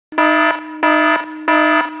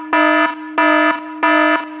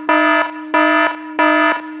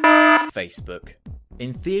Facebook.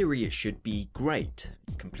 In theory it should be great.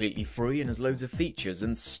 It's completely free and has loads of features,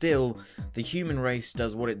 and still, the human race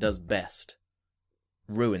does what it does best.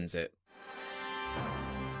 Ruins it.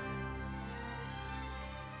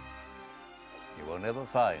 You will never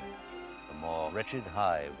find a more wretched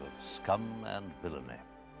hive of scum and villainy.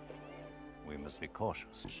 We must be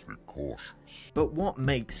cautious. But what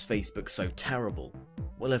makes Facebook so terrible?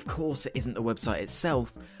 Well, of course it isn't the website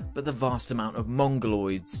itself, but the vast amount of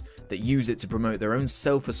mongoloids that use it to promote their own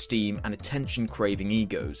self-esteem and attention-craving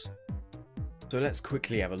egos. So let's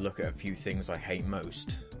quickly have a look at a few things I hate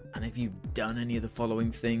most. And if you've done any of the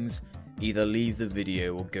following things, either leave the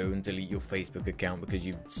video or go and delete your Facebook account because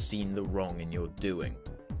you've seen the wrong in your doing.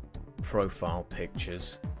 Profile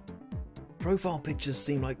pictures. Profile pictures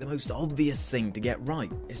seem like the most obvious thing to get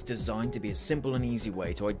right. It's designed to be a simple and easy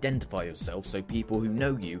way to identify yourself so people who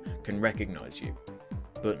know you can recognise you.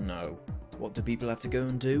 But no, what do people have to go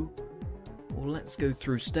and do? Well, let's go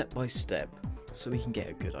through step by step so we can get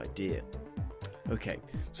a good idea. Okay,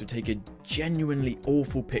 so take a genuinely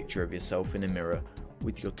awful picture of yourself in a mirror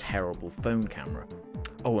with your terrible phone camera.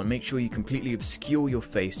 Oh, and make sure you completely obscure your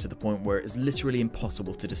face to the point where it is literally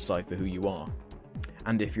impossible to decipher who you are.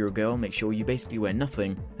 And if you're a girl, make sure you basically wear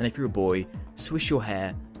nothing, and if you're a boy, swish your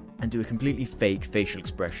hair and do a completely fake facial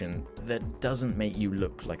expression that doesn't make you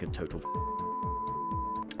look like a total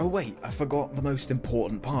Oh wait, I forgot the most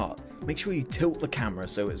important part. Make sure you tilt the camera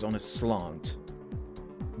so it's on a slant.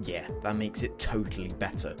 Yeah, that makes it totally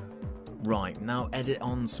better. Right, now edit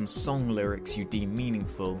on some song lyrics you deem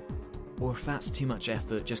meaningful, or if that's too much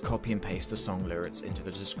effort, just copy and paste the song lyrics into the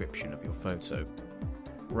description of your photo.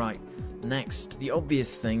 Right, next, the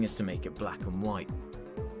obvious thing is to make it black and white,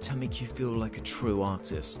 to make you feel like a true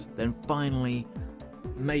artist. Then finally,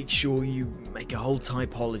 make sure you make a whole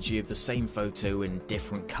typology of the same photo in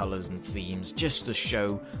different colours and themes, just to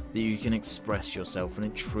show that you can express yourself in a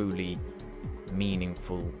truly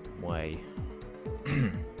meaningful way.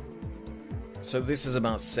 So this is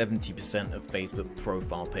about 70% of Facebook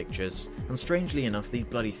profile pictures, and strangely enough these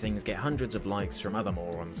bloody things get hundreds of likes from other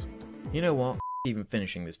morons. You know what? Even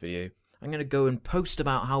finishing this video, I'm gonna go and post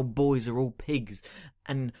about how boys are all pigs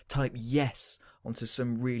and type yes onto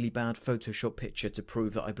some really bad Photoshop picture to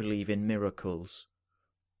prove that I believe in miracles.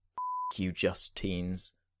 F*** you just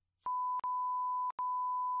teens.